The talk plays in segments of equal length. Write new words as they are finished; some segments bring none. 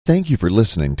Thank you for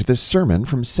listening to this sermon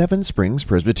from Seven Springs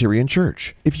Presbyterian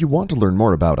Church. If you want to learn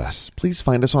more about us, please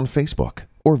find us on Facebook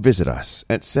or visit us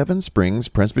at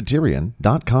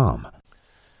sevenspringspresbyterian.com.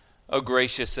 O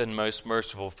gracious and most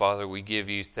merciful Father, we give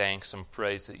you thanks and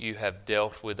praise that you have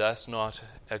dealt with us not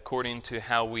according to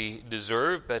how we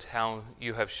deserve, but how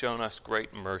you have shown us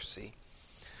great mercy.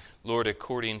 Lord,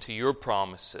 according to your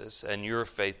promises and your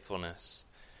faithfulness.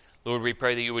 Lord, we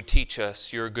pray that you would teach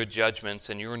us your good judgments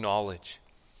and your knowledge,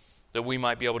 that we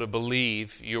might be able to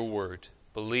believe your word,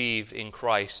 believe in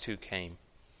Christ who came.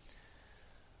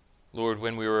 Lord,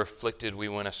 when we were afflicted, we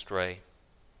went astray,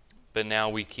 but now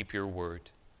we keep your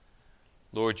word.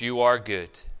 Lord, you are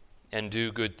good and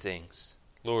do good things.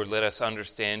 Lord, let us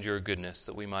understand your goodness,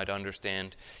 that we might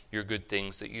understand your good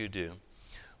things that you do.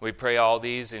 We pray all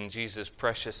these in Jesus'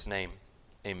 precious name.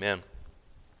 Amen.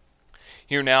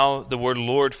 Hear now the word of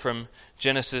the Lord from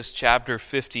Genesis chapter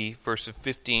 50, verses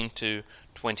 15 to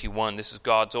 21. This is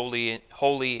God's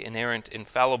holy, inerrant,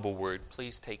 infallible word.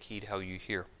 Please take heed how you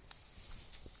hear.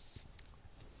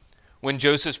 When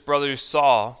Joseph's brothers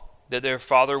saw that their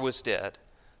father was dead,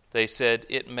 they said,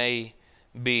 "It may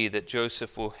be that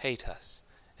Joseph will hate us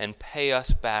and pay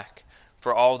us back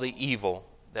for all the evil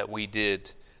that we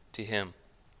did to him."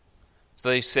 So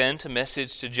they sent a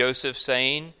message to Joseph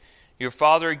saying, "Your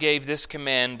father gave this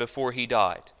command before he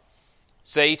died.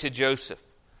 Say to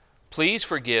Joseph, please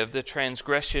forgive the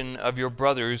transgression of your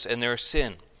brothers and their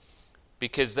sin,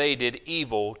 because they did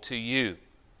evil to you.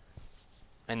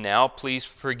 And now please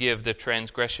forgive the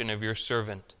transgression of your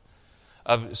servants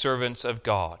of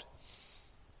God,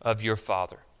 of your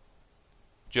father."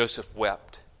 Joseph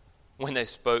wept when they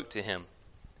spoke to him.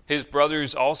 His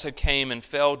brothers also came and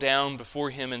fell down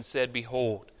before him and said,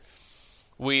 "Behold,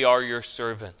 we are your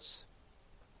servants."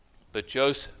 But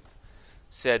Joseph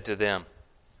said to them,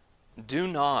 "Do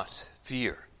not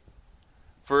fear,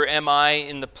 for am I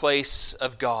in the place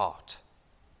of God?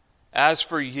 As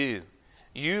for you,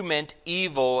 you meant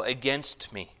evil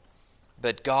against me,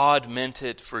 but God meant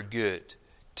it for good,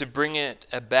 to bring it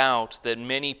about that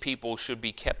many people should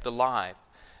be kept alive,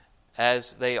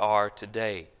 as they are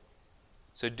today.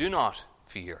 So do not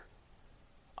fear.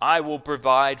 I will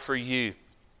provide for you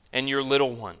and your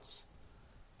little ones."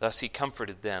 Thus he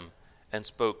comforted them and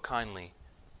spoke kindly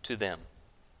to them.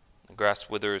 The grass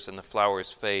withers and the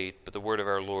flowers fade, but the word of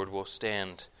our Lord will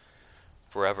stand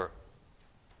forever.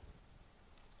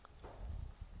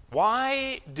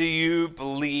 Why do you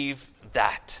believe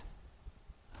that?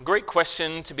 A great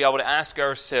question to be able to ask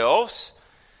ourselves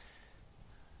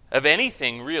of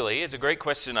anything, really. It's a great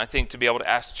question, I think, to be able to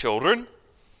ask children.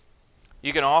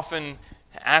 You can often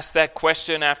ask that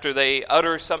question after they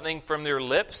utter something from their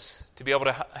lips to be able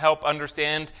to help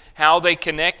understand how they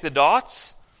connect the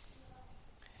dots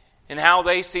and how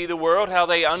they see the world, how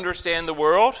they understand the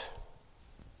world,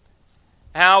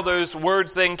 how those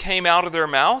words then came out of their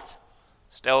mouth.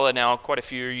 Stella, now quite a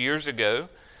few years ago,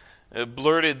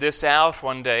 blurted this out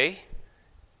one day.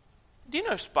 "Do you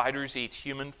know spiders eat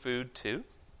human food too?"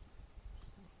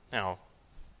 Now,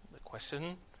 the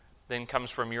question then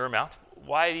comes from your mouth.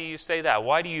 Why do you say that?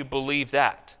 Why do you believe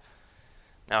that?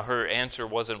 Now, her answer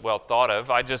wasn't well thought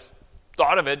of. I just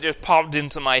thought of it, just popped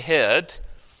into my head.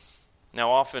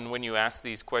 Now, often when you ask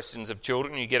these questions of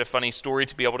children, you get a funny story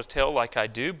to be able to tell like I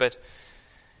do, but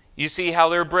you see how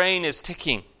their brain is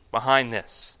ticking behind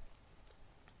this.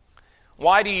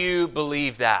 Why do you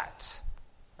believe that?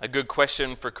 A good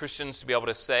question for Christians to be able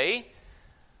to say.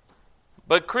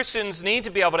 But Christians need to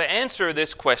be able to answer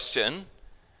this question,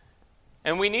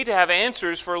 and we need to have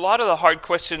answers for a lot of the hard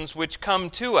questions which come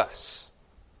to us.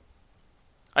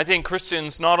 I think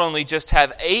Christians not only just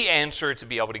have an answer to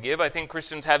be able to give, I think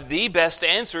Christians have the best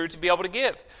answer to be able to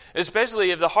give,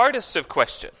 especially of the hardest of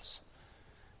questions.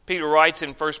 Peter writes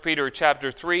in 1 Peter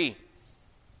chapter 3,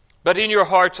 "But in your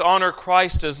hearts honor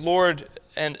Christ as Lord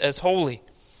and as holy,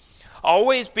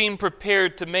 always being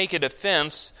prepared to make a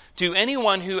defense to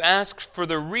anyone who asks for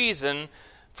the reason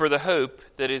for the hope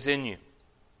that is in you,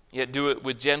 yet do it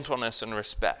with gentleness and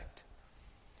respect."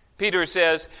 Peter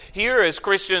says here, as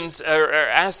Christians are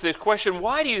asked this question,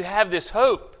 why do you have this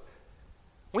hope?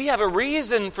 We have a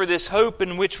reason for this hope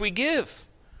in which we give.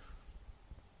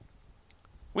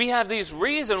 We have this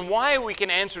reason why we can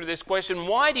answer this question.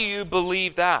 Why do you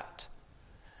believe that?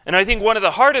 And I think one of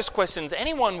the hardest questions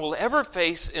anyone will ever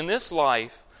face in this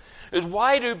life is,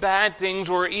 why do bad things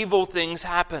or evil things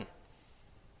happen?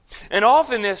 And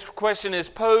often this question is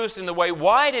posed in the way,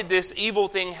 why did this evil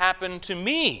thing happen to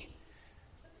me?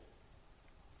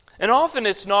 And often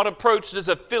it's not approached as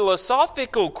a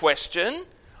philosophical question.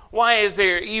 Why is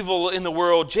there evil in the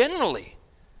world generally?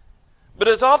 But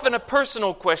it's often a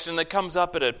personal question that comes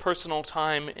up at a personal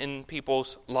time in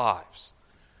people's lives.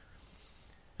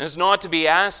 And it's not to be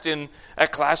asked in a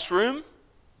classroom.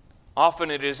 Often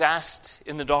it is asked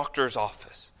in the doctor's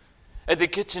office, at the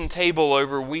kitchen table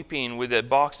over weeping with a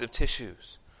box of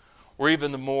tissues, or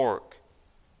even the morgue.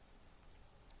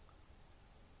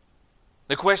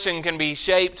 The question can be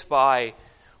shaped by,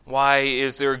 why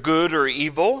is there good or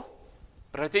evil?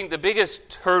 But I think the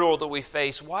biggest hurdle that we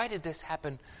face, why did this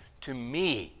happen to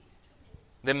me?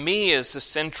 The me is the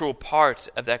central part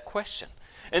of that question.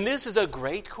 And this is a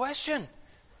great question.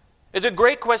 It's a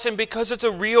great question because it's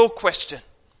a real question.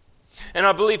 And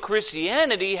I believe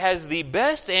Christianity has the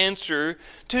best answer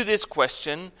to this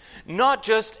question, not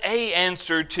just an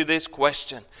answer to this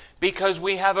question, because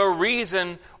we have a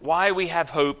reason why we have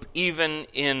hope even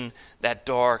in that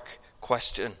dark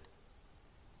question.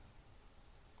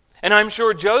 And I'm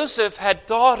sure Joseph had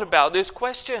thought about this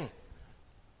question.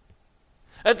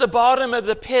 At the bottom of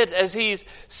the pit as he's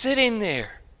sitting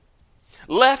there,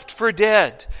 left for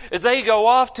dead, as they go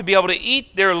off to be able to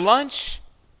eat their lunch.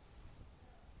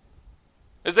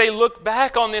 As they look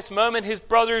back on this moment, his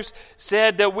brothers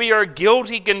said that we are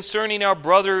guilty concerning our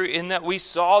brother in that we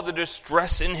saw the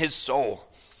distress in his soul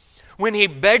when he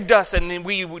begged us and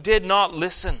we did not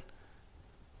listen.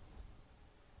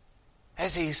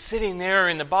 As he's sitting there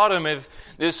in the bottom of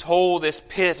this hole, this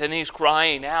pit, and he's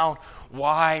crying out,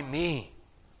 why me?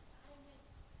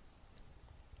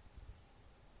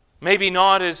 Maybe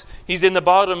not as he's in the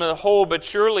bottom of the hole, but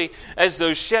surely as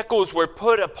those shekels were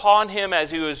put upon him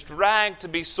as he was dragged to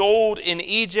be sold in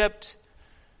Egypt.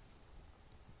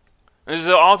 As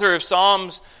the author of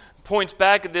Psalms points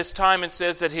back at this time and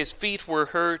says that his feet were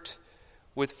hurt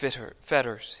with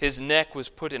fetters. His neck was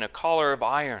put in a collar of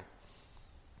iron.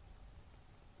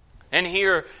 And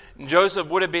here Joseph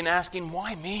would have been asking,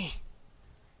 why me?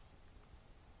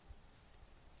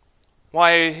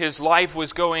 Why his life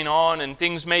was going on and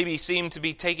things maybe seemed to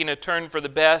be taking a turn for the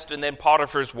best, and then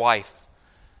Potiphar's wife,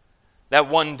 that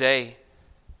one day,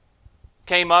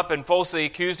 came up and falsely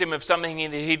accused him of something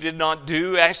he did not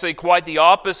do, actually quite the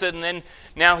opposite, and then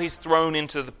now he's thrown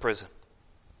into the prison.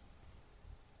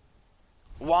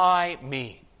 Why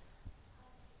me?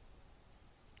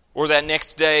 Or that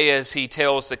next day as he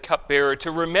tells the cupbearer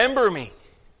to remember me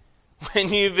when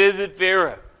you visit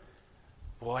Pharaoh.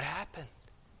 What happened?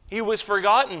 He was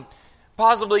forgotten.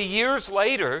 Possibly years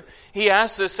later, he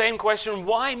asks the same question,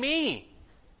 why me?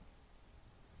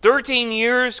 13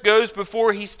 years goes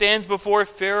before he stands before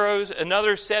Pharaoh,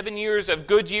 another 7 years of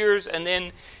good years, and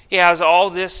then he has all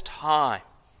this time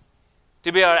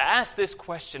to be able to ask this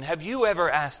question. Have you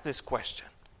ever asked this question?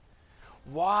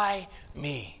 Why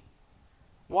me?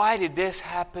 Why did this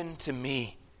happen to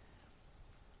me?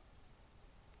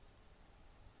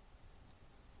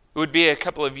 It would be a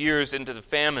couple of years into the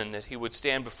famine that he would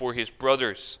stand before his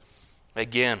brothers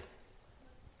again.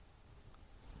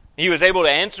 He was able to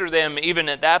answer them even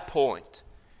at that point.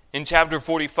 In chapter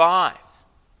 45,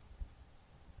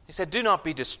 he said, do not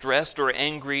be distressed or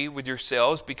angry with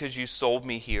yourselves because you sold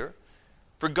me here.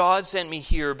 For God sent me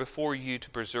here before you to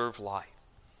preserve life.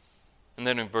 And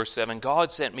then in verse 7, God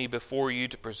sent me before you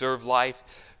to preserve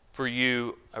life for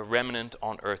you, a remnant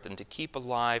on earth, and to keep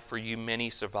alive for you many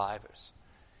survivors.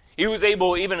 He was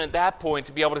able, even at that point,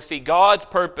 to be able to see God's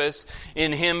purpose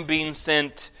in him being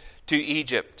sent to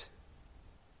Egypt.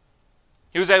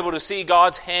 He was able to see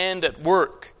God's hand at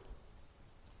work.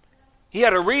 He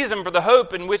had a reason for the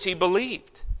hope in which he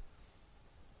believed.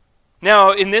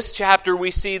 Now, in this chapter,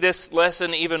 we see this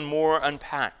lesson even more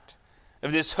unpacked,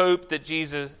 of this hope that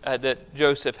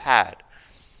Joseph had.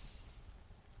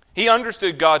 He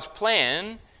understood God's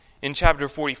plan in chapter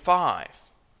 45.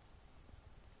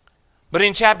 But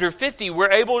in chapter 50,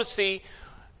 we're able to see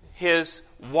his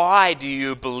why do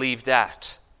you believe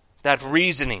that? That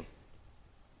reasoning.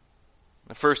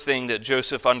 The first thing that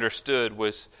Joseph understood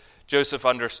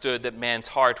that man's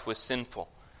heart was sinful.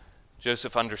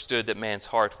 Joseph understood that man's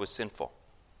heart was sinful.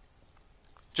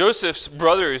 Joseph's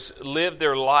brothers lived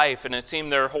their life, and it seemed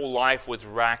their whole life was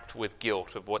racked with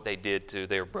guilt of what they did to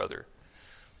their brother.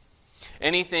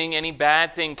 Any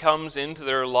bad thing comes into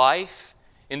their life,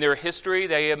 in their history,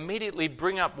 they immediately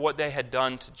bring up what they had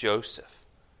done to Joseph.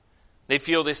 They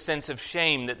feel this sense of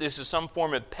shame that this is some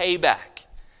form of payback.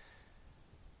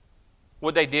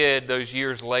 What they did those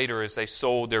years later is they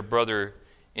sold their brother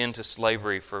into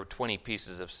slavery for 20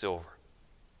 pieces of silver.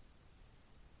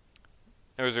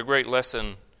 There was a great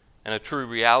lesson and a true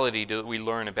reality that we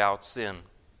learn about sin.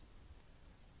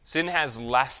 Sin has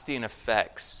lasting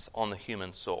effects on the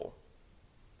human soul.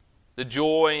 The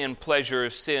joy and pleasure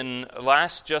of sin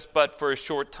lasts just but for a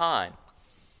short time.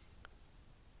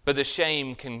 But the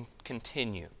shame can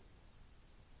continue.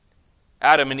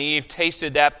 Adam and Eve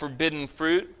tasted that forbidden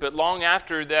fruit, but long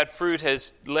after that fruit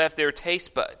has left their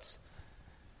taste buds,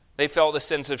 they felt a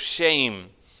sense of shame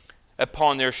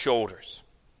upon their shoulders.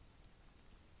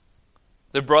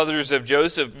 The brothers of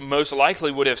Joseph most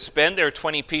likely would have spent their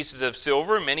 20 pieces of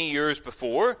silver many years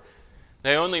before.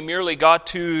 They only merely got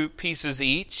 2 pieces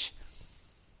each.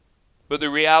 But the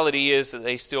reality is that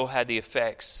they still had the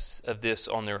effects of this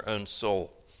on their own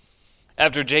soul.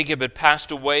 After Jacob had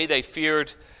passed away, they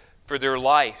feared for their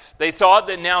life. They thought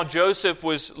that now Joseph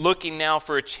was looking now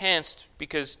for a chance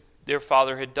because their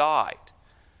father had died.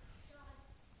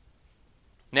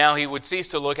 Now he would cease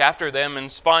to look after them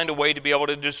and find a way to be able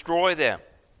to destroy them.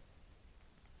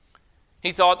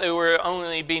 He thought they were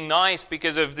only being nice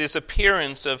because of this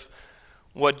appearance of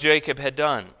what Jacob had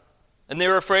done. And they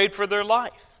were afraid for their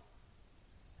life.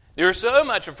 They were so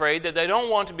much afraid that they don't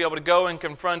want to be able to go and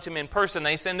confront him in person.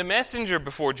 They send a messenger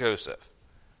before Joseph.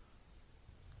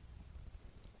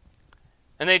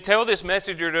 And they tell this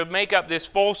messenger to make up this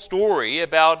false story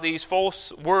about these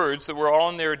false words that were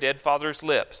on their dead father's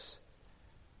lips.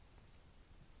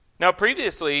 Now,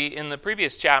 previously, in the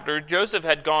previous chapter, Joseph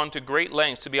had gone to great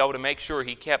lengths to be able to make sure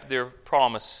he kept their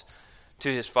promise to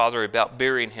his father about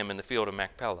burying him in the field of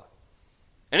Machpelah.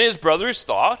 And his brothers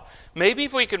thought, maybe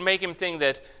if we could make him think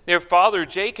that their father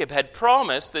Jacob had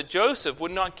promised that Joseph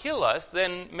would not kill us,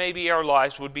 then maybe our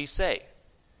lives would be saved.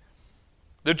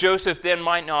 That Joseph then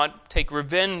might not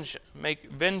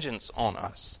make vengeance on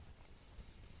us.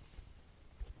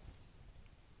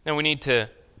 Now we need to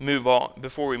move on.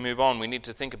 Before we move on, we need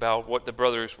to think about what the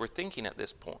brothers were thinking at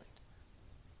this point.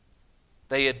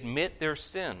 They admit their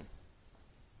sin.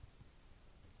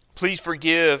 Please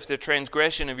forgive the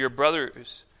transgression of your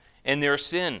brothers and their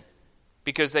sin,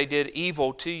 because they did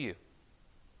evil to you.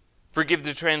 Forgive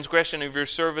the transgression of your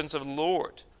servants of the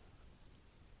Lord.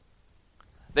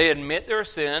 They admit their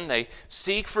sin, they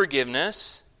seek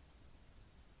forgiveness,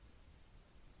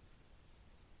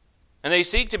 and they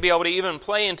seek to be able to even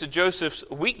play into Joseph's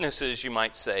weaknesses, you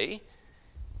might say.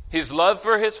 His love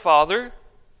for his father,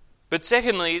 but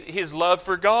secondly, his love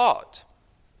for God.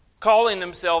 Calling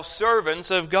themselves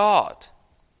servants of God.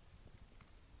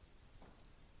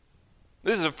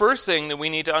 This is the first thing that we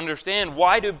need to understand.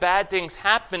 Why do bad things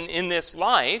happen in this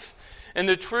life? And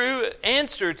the true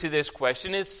answer to this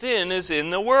question is sin is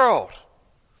in the world.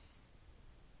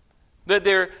 That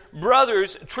their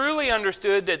brothers truly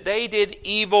understood that they did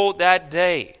evil that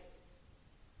day.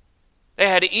 They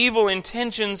had evil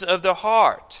intentions of the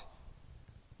heart.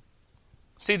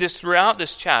 See this throughout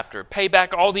this chapter. Pay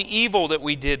back all the evil that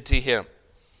we did to him.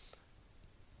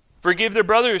 Forgive the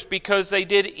brothers because they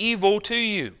did evil to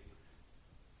you.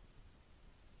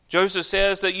 Joseph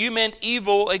says that you meant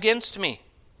evil against me.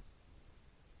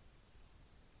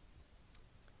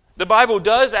 The Bible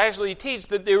does actually teach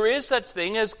that there is such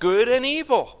thing as good and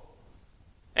evil.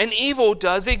 And evil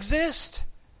does exist.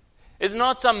 It's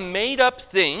not some made-up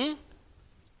thing.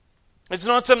 It's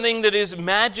not something that is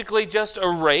magically just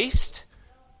erased.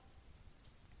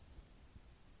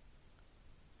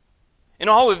 In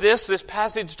all of this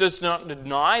passage does not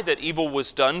deny that evil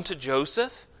was done to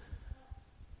Joseph.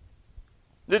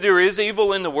 That there is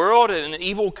evil in the world and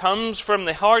evil comes from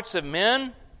the hearts of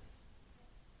men.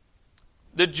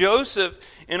 That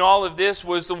Joseph in all of this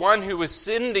was the one who was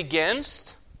sinned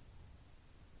against.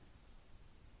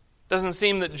 Doesn't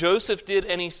seem that Joseph did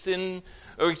any sin,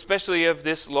 or especially of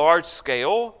this large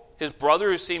scale. His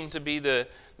brothers seem to be the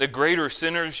greater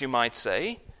sinners, you might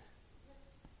say.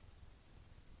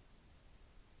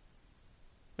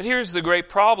 But here's the great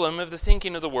problem of the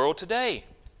thinking of the world today.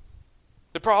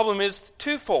 The problem is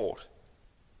twofold.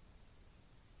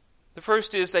 The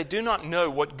first is they do not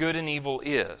know what good and evil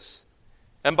is.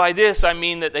 And by this I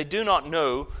mean that they do not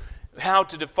know how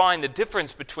to define the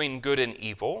difference between good and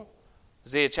evil.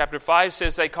 Isaiah chapter 5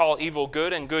 says they call evil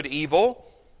good and good evil.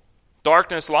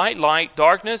 Darkness light, light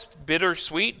darkness, bitter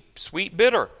sweet, sweet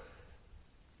bitter.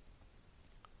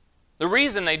 The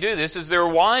reason they do this is they're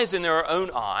wise in their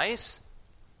own eyes.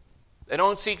 They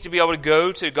don't seek to be able to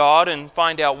go to God and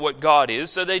find out what God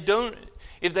is. So they don't.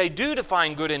 If they do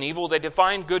define good and evil, they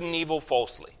define good and evil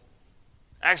falsely.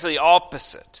 Actually,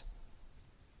 opposite.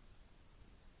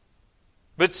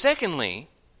 But secondly,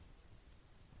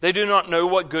 they do not know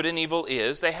what good and evil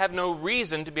is. They have no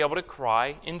reason to be able to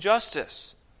cry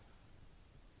injustice.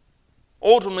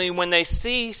 Ultimately, when they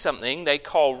see something they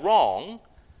call wrong,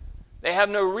 they have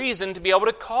no reason to be able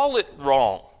to call it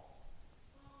wrong.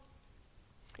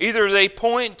 Either they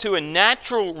point to a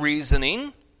natural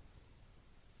reasoning,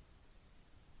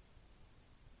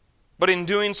 but in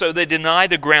doing so they deny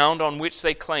the ground on which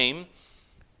they claim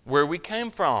where we came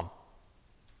from.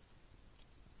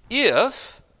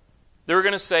 If they're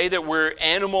going to say that we're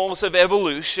animals of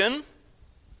evolution,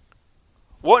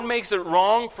 what makes it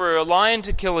wrong for a lion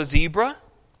to kill a zebra?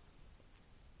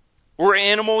 Or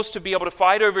animals to be able to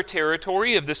fight over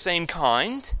territory of the same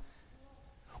kind?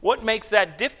 What makes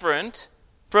that different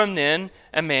from then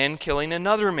a man killing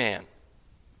another man?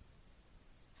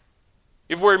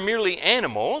 If we're merely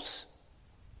animals,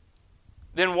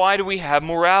 then why do we have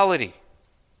morality?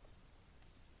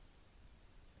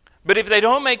 But if they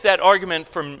don't make that argument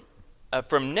from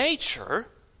nature,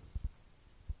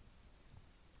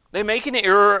 they make an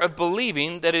error of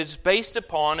believing that it's based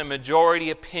upon a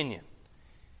majority opinion.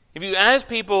 If you ask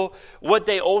people what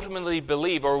they ultimately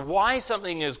believe or why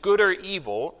something is good or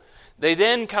evil, they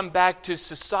then come back to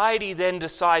society then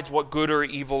decides what good or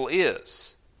evil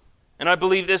is. And I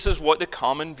believe this is what the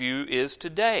common view is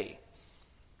today.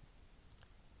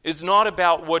 It's not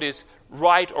about what is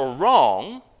right or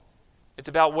wrong. It's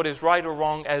about what is right or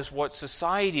wrong as what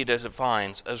society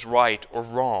defines as right or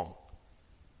wrong.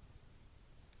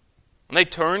 And they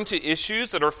turn to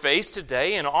issues that are faced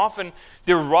today, and often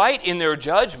they're right in their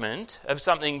judgment of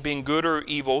something being good or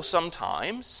evil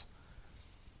sometimes.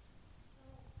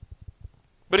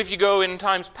 But if you go in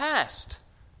times past,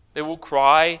 they will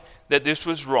cry that this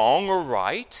was wrong or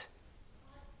right.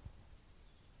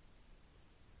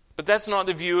 But that's not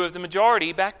the view of the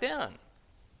majority back then.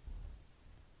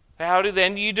 How do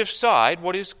then you decide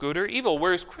what is good or evil?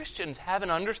 Whereas Christians have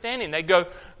an understanding. They go,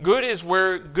 good is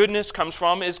where goodness comes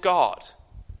from, is God.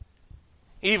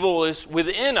 Evil is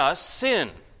within us, sin.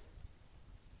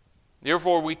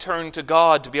 Therefore, we turn to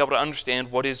God to be able to understand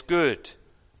what is good.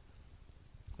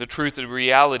 The truth of the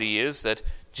reality is that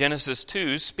Genesis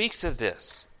 2 speaks of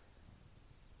this.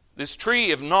 This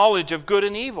tree of knowledge of good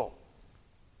and evil.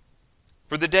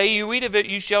 For the day you eat of it,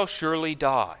 you shall surely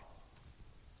die.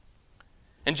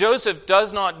 And Joseph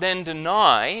does not then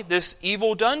deny this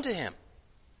evil done to him.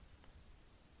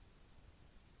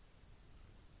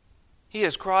 He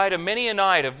has cried a many a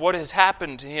night of what has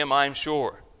happened to him, I'm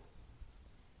sure.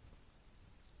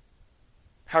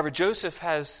 However, Joseph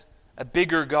has a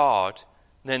bigger God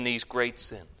than these great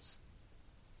sins.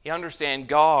 He understands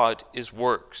God is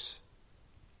works.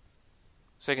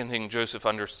 Second thing Joseph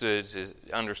understands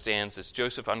is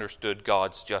Joseph understood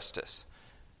God's justice.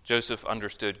 Joseph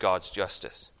understood God's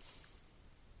justice.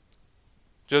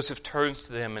 Joseph turns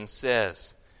to them and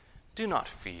says, "Do not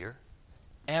fear.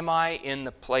 Am I in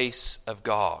the place of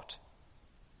God?"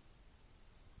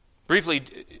 Briefly,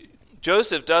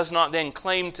 Joseph does not then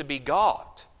claim to be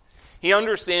God. He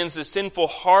understands the sinful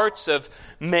hearts of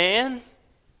man,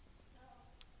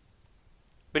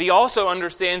 but he also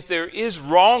understands there is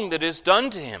wrong that is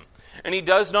done to him, and he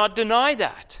does not deny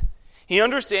that. He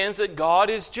understands that God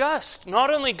is just. Not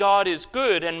only God is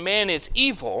good and man is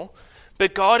evil,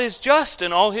 but God is just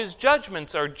and all his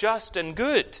judgments are just and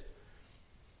good.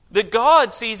 That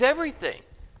God sees everything.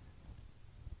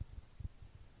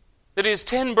 That his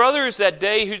 10 brothers that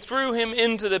day who threw him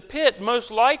into the pit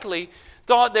most likely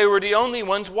thought they were the only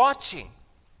ones watching.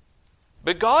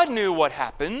 But God knew what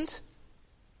happened.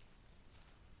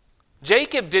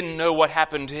 Jacob didn't know what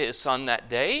happened to his son that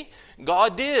day.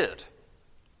 God did.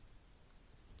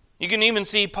 You can even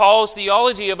see Paul's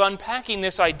theology of unpacking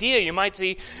this idea. You might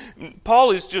see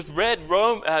Paul has just read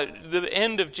the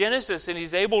end of Genesis, and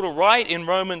he's able to write in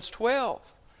Romans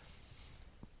 12.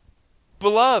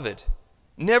 Beloved,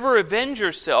 never avenge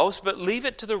yourselves, but leave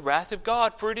it to the wrath of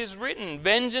God, for it is written,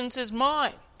 vengeance is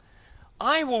mine.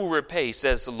 I will repay,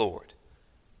 says the Lord.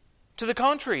 To the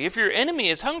contrary, if your enemy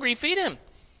is hungry, feed him.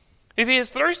 If he is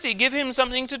thirsty, give him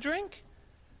something to drink.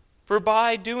 For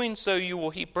by doing so you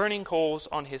will heap burning coals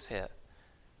on his head.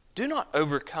 Do not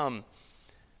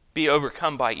be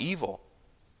overcome by evil,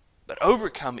 but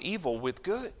overcome evil with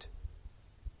good.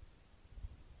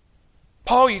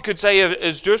 Paul, you could say,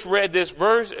 has just read this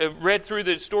verse, read through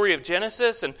the story of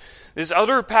Genesis, and this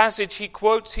other passage he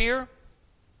quotes here,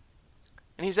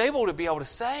 and he's able to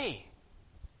say,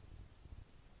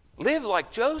 live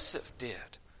like Joseph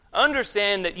did.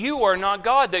 Understand that you are not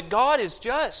God, that God is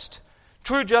just.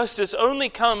 True justice only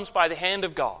comes by the hand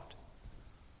of God.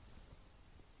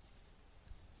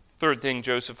 Third thing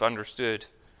Joseph understood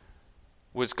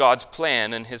was God's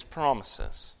plan and his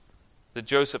promises. That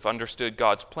Joseph understood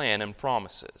God's plan and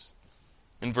promises.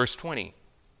 In verse 20,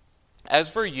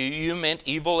 as for you, you meant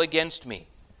evil against me,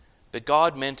 but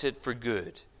God meant it for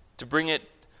good, to bring it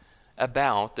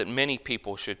about that many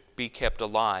people should be kept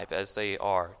alive as they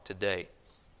are today.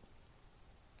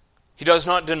 He does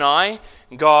not deny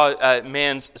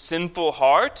man's sinful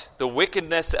heart, the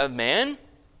wickedness of man.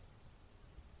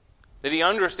 That he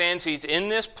understands he's in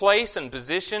this place and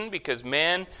position because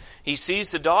man, he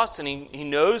sees the dots and he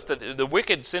knows that the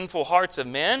wicked, sinful hearts of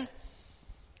men.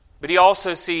 But he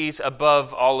also sees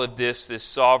above all of this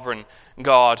sovereign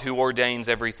God who ordains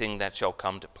everything that shall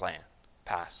come to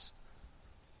pass.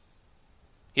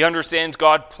 He understands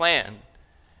God's plan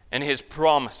and his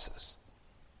promises.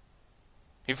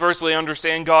 He firstly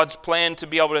understands God's plan to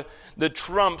be able that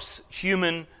trumps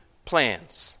human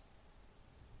plans.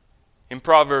 In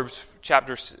Proverbs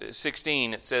chapter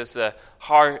 16, it says, the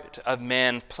heart of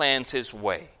man plans his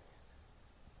way,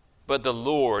 but the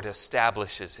Lord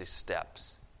establishes his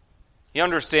steps. He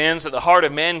understands that the heart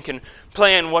of man can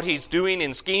plan what he's doing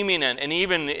and scheming and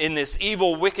even in this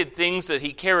evil, wicked things that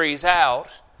he carries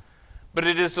out, but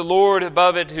it is the Lord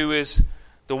above it who is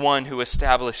the one who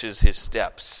establishes his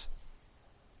steps.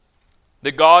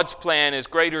 That God's plan is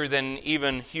greater than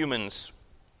even humans'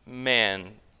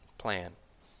 man plan.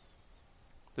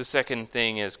 The second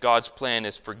thing is God's plan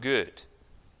is for good.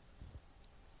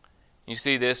 You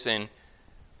see this in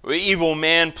evil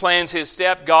man plans his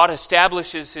step, God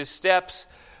establishes his steps,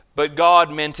 but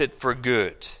God meant it for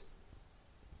good.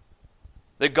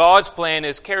 That God's plan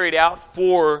is carried out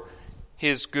for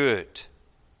his good.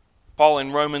 Paul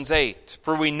in Romans 8,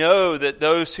 for we know that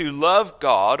those who love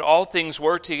God, all things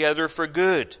work together for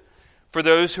good, for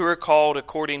those who are called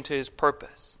according to his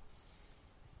purpose.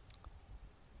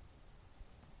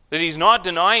 That he's not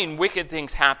denying wicked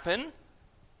things happen.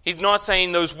 He's not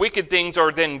saying those wicked things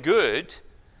are then good.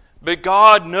 But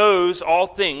God knows all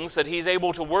things, that he's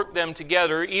able to work them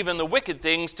together, even the wicked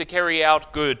things, to carry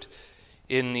out good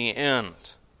in the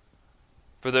end,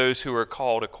 for those who are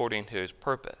called according to his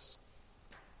purpose.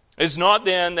 It's not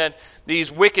then that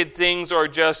these wicked things are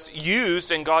just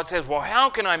used and God says, well, how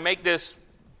can I make this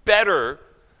better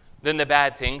than the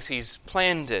bad things? He's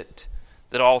planned it,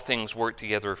 that all things work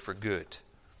together for good.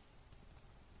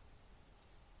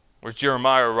 Where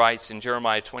Jeremiah writes in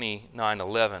Jeremiah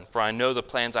 29:11, for I know the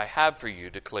plans I have for you,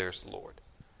 declares the Lord.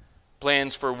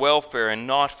 Plans for welfare and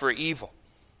not for evil,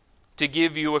 to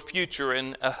give you a future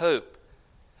and a hope.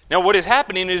 Now what is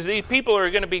happening is these people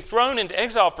are going to be thrown into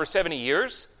exile for 70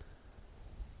 years.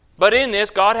 But in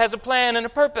this, God has a plan and a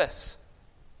purpose.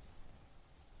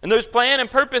 And those plan and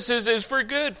purposes is for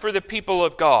good for the people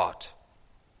of God.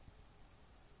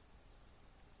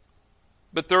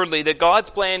 But thirdly, that God's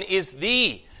plan is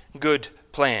the good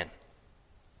plan.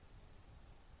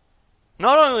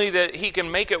 Not only that he can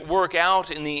make it work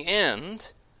out in the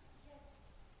end,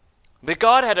 but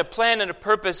God had a plan and a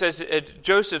purpose, as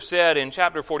Joseph said in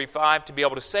chapter 45, to be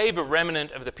able to save a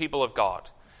remnant of the people of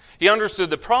God. He understood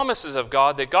the promises of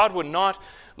God, that God would not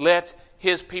let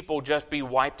his people just be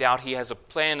wiped out. He has a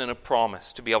plan and a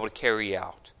promise to be able to carry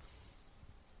out.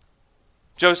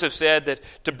 Joseph said that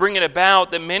to bring it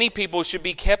about, that many people should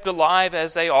be kept alive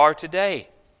as they are today.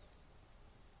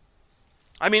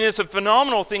 I mean, it's a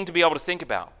phenomenal thing to be able to think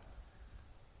about.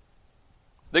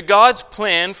 That God's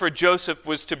plan for Joseph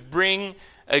was to bring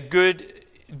a good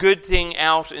thing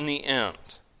out in the end.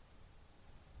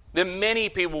 That many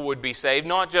people would be saved,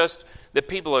 not just the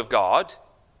people of God,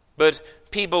 but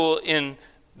people in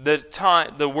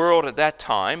the world at that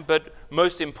time, but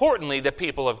most importantly, the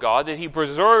people of God, that he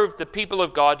preserved the people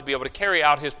of God to be able to carry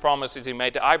out his promises he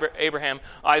made to Abraham,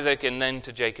 Isaac, and then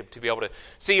to Jacob, to be able to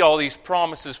see all these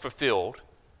promises fulfilled.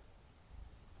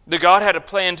 That God had a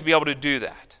plan to be able to do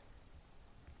that.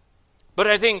 But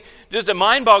I think just a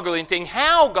mind-boggling thing,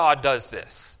 how God does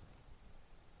this.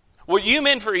 What you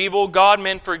meant for evil, God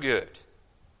meant for good.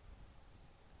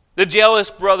 The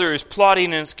jealous brothers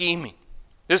plotting and scheming.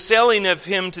 The selling of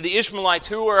him to the Ishmaelites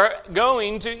who are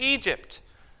going to Egypt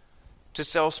to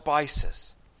sell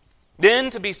spices. Then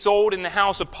to be sold in the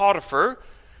house of Potiphar,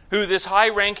 who this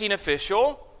high-ranking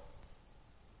official.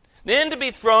 Then to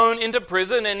be thrown into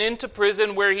prison, and into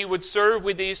prison where he would serve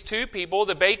with these two people,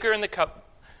 the baker and the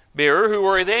cupbearer, who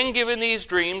were then given these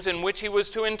dreams in which he was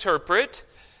to interpret.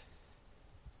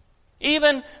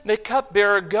 Even the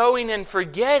cupbearer going and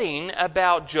forgetting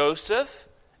about Joseph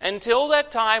until that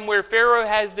time where Pharaoh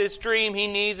has this dream he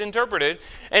needs interpreted,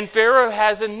 and Pharaoh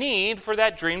has a need for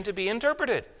that dream to be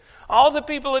interpreted. All the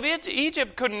people of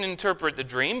Egypt couldn't interpret the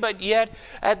dream, but yet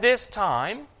at this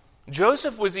time,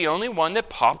 Joseph was the only one that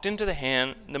popped into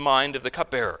the mind of the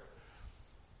cupbearer.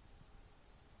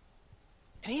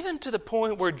 And even to the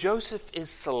point where Joseph is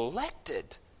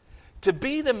selected to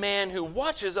be the man who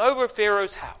watches over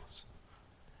Pharaoh's house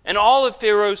and all of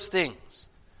Pharaoh's things.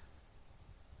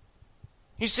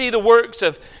 You see the works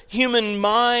of human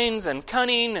minds and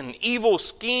cunning and evil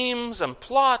schemes and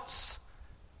plots,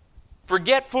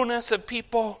 forgetfulness of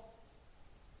people.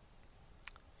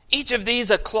 Each of these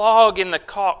a clog in the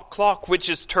clock which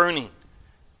is turning.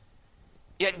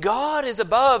 Yet God is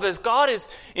above, as God is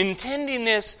intending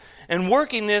this and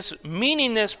working this,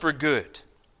 meaning this for good.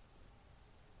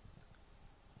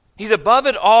 He's above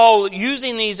it all,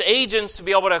 using these agents to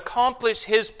be able to accomplish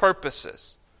His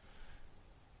purposes.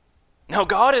 Now,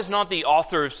 God is not the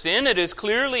author of sin. It is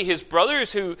clearly his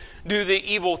brothers who do the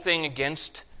evil thing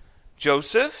against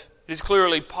Joseph. It is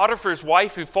clearly Potiphar's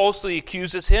wife who falsely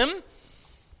accuses him.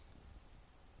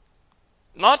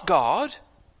 Not God.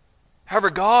 However,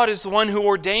 God is the one who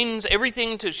ordains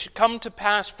everything to come to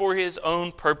pass for His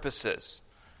own purposes.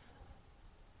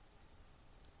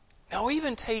 Now,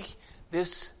 even take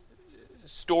this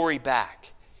story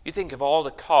back. You think of all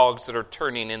the cogs that are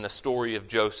turning in the story of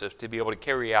Joseph to be able to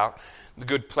carry out the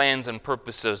good plans and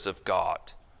purposes of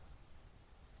God.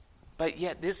 But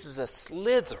yet this is a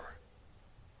slither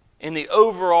in the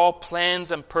overall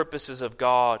plans and purposes of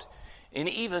God in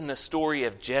even the story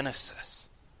of Genesis.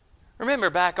 Remember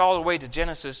back all the way to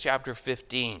Genesis chapter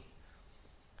 15.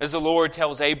 As the Lord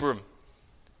tells Abram,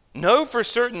 "Know for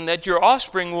certain that your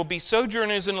offspring will be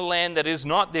sojourners in a land that is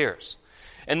not theirs,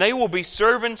 and they will be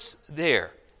servants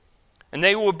there. And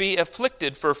they will be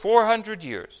afflicted for 400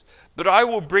 years. But I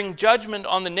will bring judgment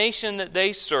on the nation that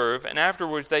they serve, and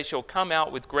afterwards they shall come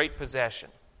out with great possession."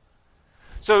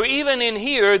 So even in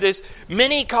here, there's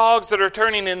many cogs that are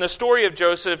turning in the story of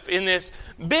Joseph, in this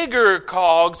bigger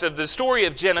cogs of the story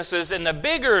of Genesis, and the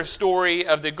bigger story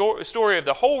of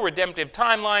the whole redemptive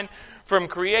timeline from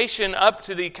creation up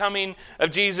to the coming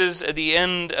of Jesus at the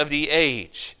end of the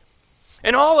age.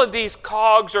 And all of these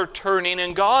cogs are turning,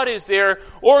 and God is there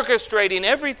orchestrating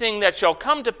everything that shall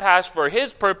come to pass for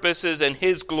His purposes and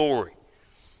His glory.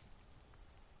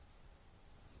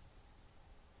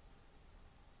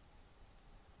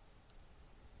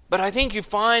 But I think you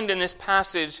find in this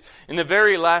passage, in the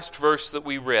very last verse that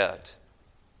we read,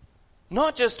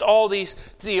 not just all these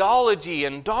theology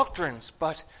and doctrines,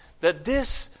 but that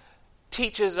this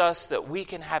teaches us that we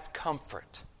can have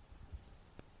comfort.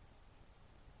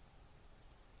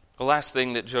 The last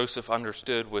thing that Joseph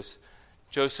understood was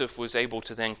Joseph was able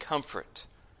to then comfort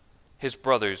his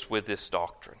brothers with this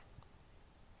doctrine.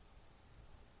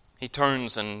 He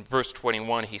turns in verse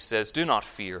 21, he says, "Do not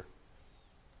fear.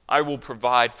 I will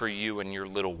provide for you and your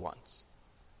little ones."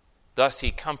 Thus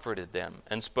he comforted them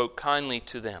and spoke kindly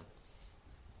to them.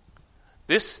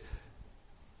 This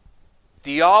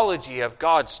theology of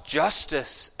God's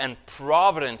justice and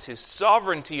providence, His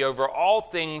sovereignty over all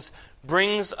things,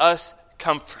 brings us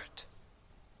comfort.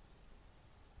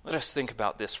 Let us think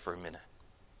about this for a minute.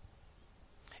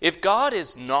 If God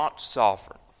is not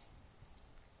sovereign,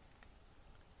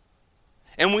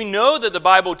 and we know that the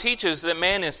Bible teaches that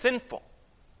man is sinful,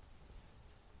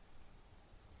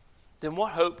 then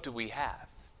what hope do we have?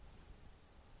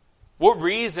 What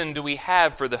reason do we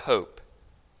have for the hope?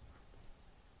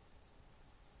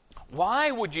 Why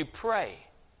would you pray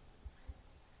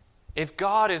if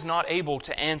God is not able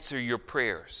to answer your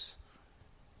prayers?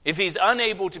 If He's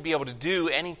unable to be able to do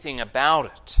anything about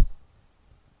it?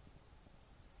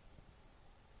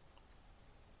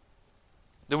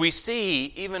 That we see,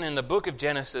 even in the book of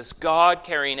Genesis, God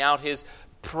carrying out His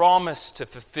promise to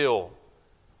fulfill,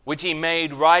 which He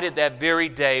made right at that very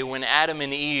day when Adam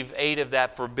and Eve ate of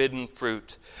that forbidden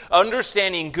fruit.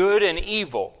 Understanding good and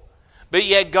evil. But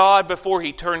yet God, before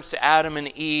He turns to Adam and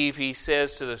Eve, He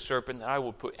says to the serpent that I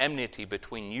will put enmity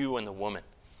between you and the woman,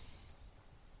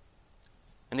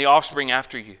 and the offspring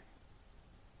after you.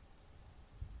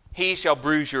 He shall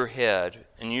bruise your head,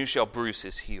 and you shall bruise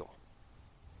his heel.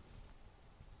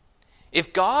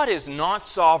 If God is not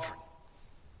sovereign,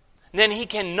 then He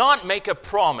cannot make a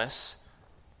promise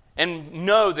and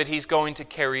know that He's going to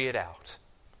carry it out.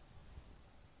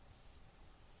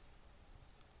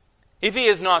 If He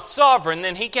is not sovereign,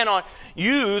 then He cannot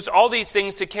use all these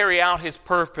things to carry out His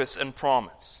purpose and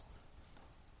promise.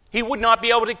 He would not be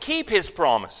able to keep His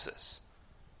promises,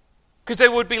 because they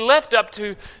would be left up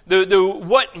to the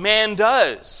what man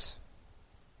does.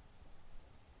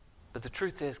 But the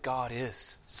truth is, God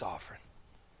is sovereign,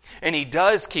 and He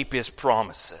does keep His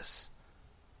promises.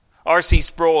 R.C.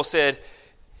 Sproul said,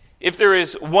 if there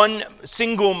is one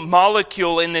single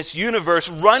molecule in this universe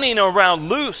running around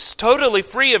loose, totally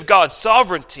free of God's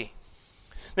sovereignty,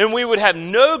 then we would have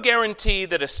no guarantee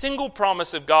that a single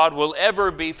promise of God will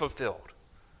ever be fulfilled.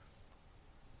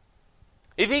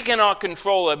 If He cannot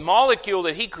control a molecule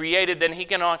that He created, then He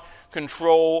cannot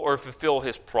control or fulfill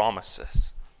His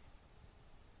promises.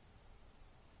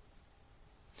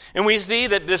 And we see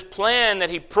that this plan that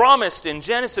He promised in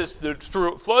Genesis that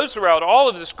flows throughout all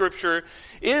of the Scripture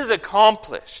is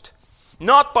accomplished,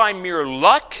 not by mere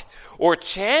luck or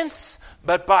chance,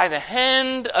 but by the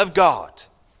hand of God.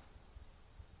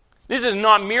 This is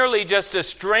not merely just a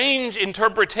strange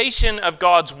interpretation of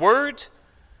God's word,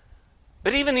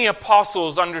 but even the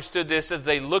apostles understood this as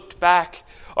they looked back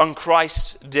on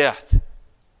Christ's death.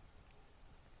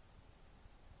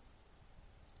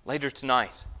 Later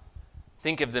tonight,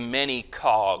 think of the many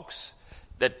cogs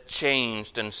that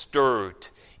changed and stirred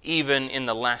even in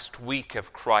the last week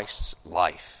of Christ's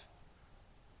life.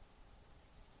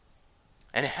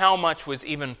 And how much was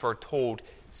even foretold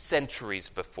centuries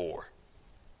before.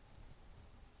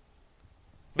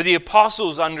 But the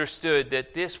apostles understood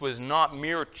that this was not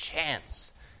mere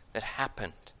chance that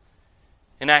happened.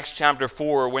 In Acts chapter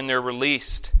 4, when they're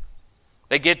released,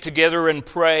 they get together and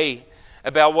pray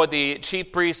about what the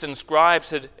chief priests and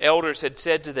scribes and elders had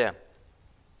said to them.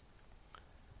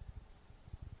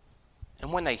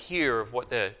 And when they hear of what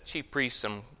the chief priests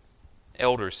and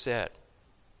elders said,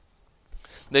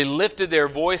 they lifted their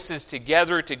voices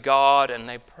together to God and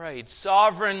they prayed,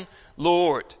 "Sovereign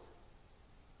Lord,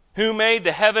 who made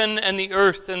the heaven and the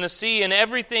earth and the sea and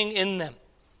everything in them,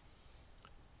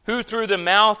 who through the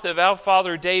mouth of our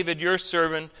father David, your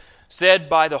servant, said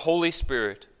by the Holy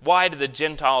Spirit, why do the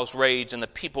Gentiles rage and the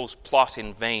peoples plot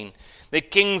in vain? The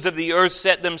kings of the earth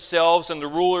set themselves and the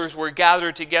rulers were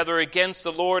gathered together against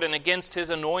the Lord and against his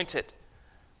anointed.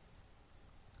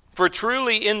 For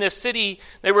truly in this city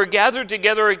they were gathered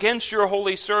together against your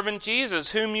holy servant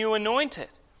Jesus, whom you anointed.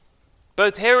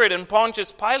 Both Herod and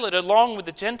Pontius Pilate, along with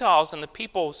the Gentiles and the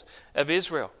peoples of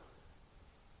Israel,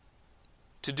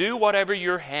 to do whatever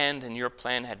your hand and your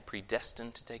plan had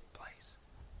predestined to take place."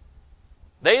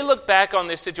 They look back on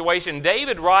this situation.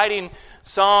 David writing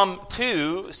Psalm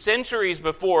 2 centuries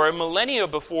before, a millennia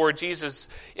before Jesus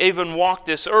even walked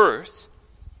this earth.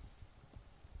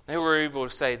 They were able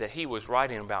to say that he was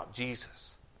writing about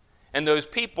Jesus. And those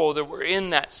people that were in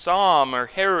that psalm are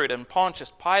Herod and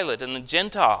Pontius Pilate and the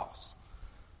Gentiles.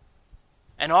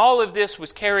 And all of this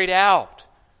was carried out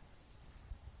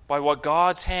by what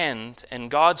God's hand and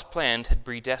God's plan had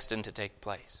predestined to take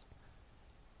place.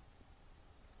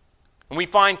 And we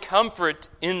find comfort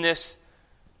in this,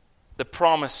 the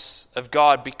promise of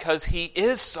God, because he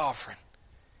is sovereign.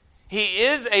 He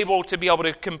is able to be able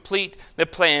to complete the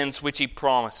plans which he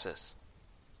promises.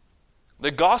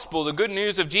 The gospel, the good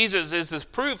news of Jesus, is this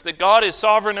proof that God is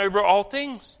sovereign over all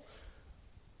things.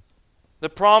 The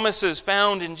promises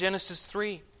found in Genesis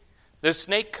 3. The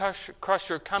snake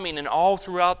crusher coming and all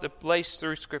throughout the place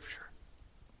through Scripture.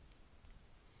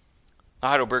 The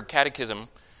Heidelberg Catechism,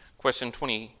 question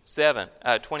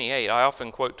 28, I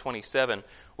often quote 27,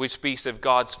 which speaks of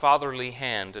God's fatherly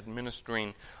hand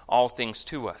administering all things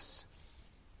to us.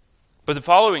 But the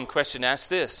following question asks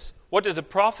this: what does it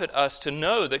profit us to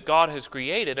know that God has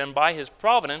created and by his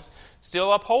providence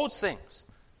still upholds things?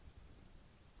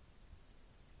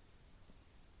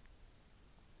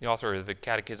 The author of the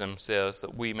Catechism says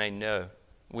that we may know,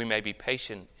 we may be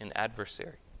patient in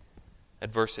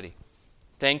adversity,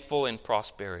 thankful in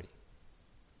prosperity.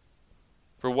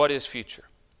 For what is future?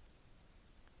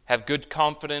 Have good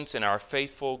confidence in our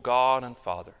faithful God and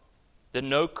Father, that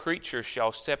no creature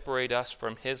shall separate us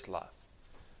from his love,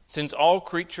 since all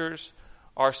creatures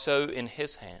are so in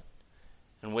his hand,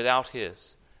 and without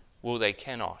his will they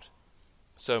cannot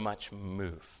so much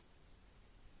move.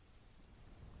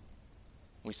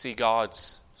 We see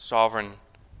God's sovereign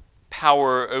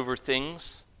power over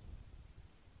things,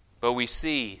 but we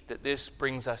see that this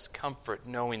brings us comfort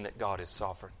knowing that God is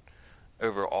sovereign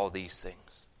over all these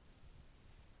things.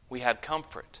 We have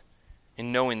comfort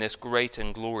in knowing this great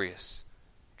and glorious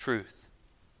truth.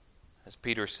 As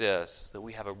Peter says, that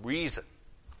we have a reason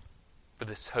for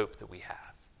this hope that we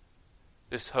have.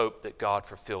 This hope that God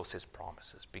fulfills his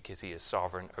promises because he is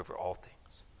sovereign over all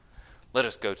things. Let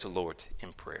us go to the Lord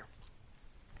in prayer.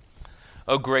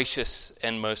 O gracious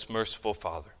and most merciful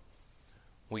Father,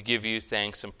 we give you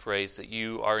thanks and praise that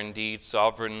you are indeed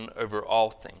sovereign over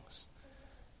all things,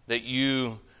 that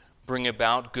you bring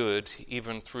about good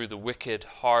even through the wicked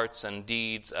hearts and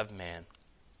deeds of man,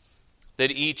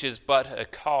 that each is but a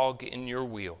cog in your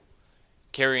wheel,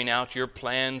 carrying out your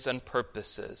plans and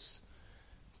purposes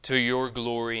to your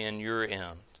glory and your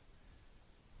end.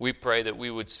 We pray that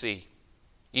we would see,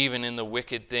 even in the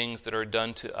wicked things that are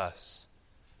done to us,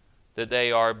 that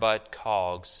they are but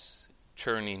cogs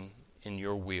churning in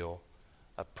your wheel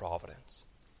of providence.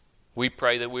 We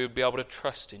pray that we would be able to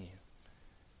trust in you,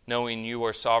 knowing you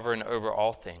are sovereign over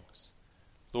all things.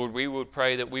 Lord, we would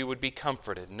pray that we would be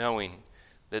comforted, knowing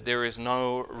that there is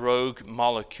no rogue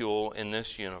molecule in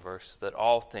this universe, that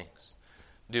all things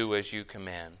do as you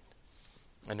command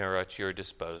and are at your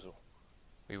disposal.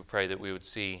 We would pray that we would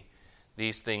see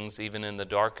these things even in the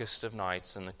darkest of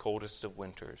nights and the coldest of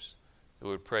winters, that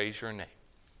we would praise your name.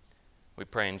 We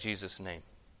pray in Jesus' name.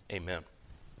 Amen.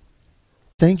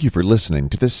 Thank you for listening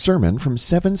to this sermon from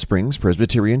Seven Springs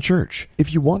Presbyterian Church.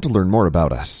 If you want to learn more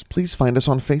about us, please find us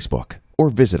on Facebook or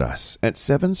visit us at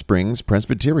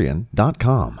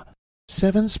sevenspringspresbyterian.com.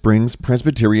 Seven Springs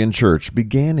Presbyterian Church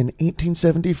began in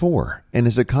 1874 and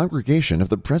is a congregation of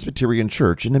the Presbyterian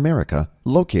Church in America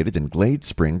located in Glade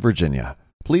Spring, Virginia.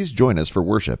 Please join us for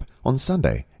worship on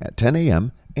Sunday at 10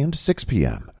 a.m. and 6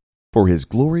 p.m. For His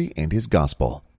glory and His gospel.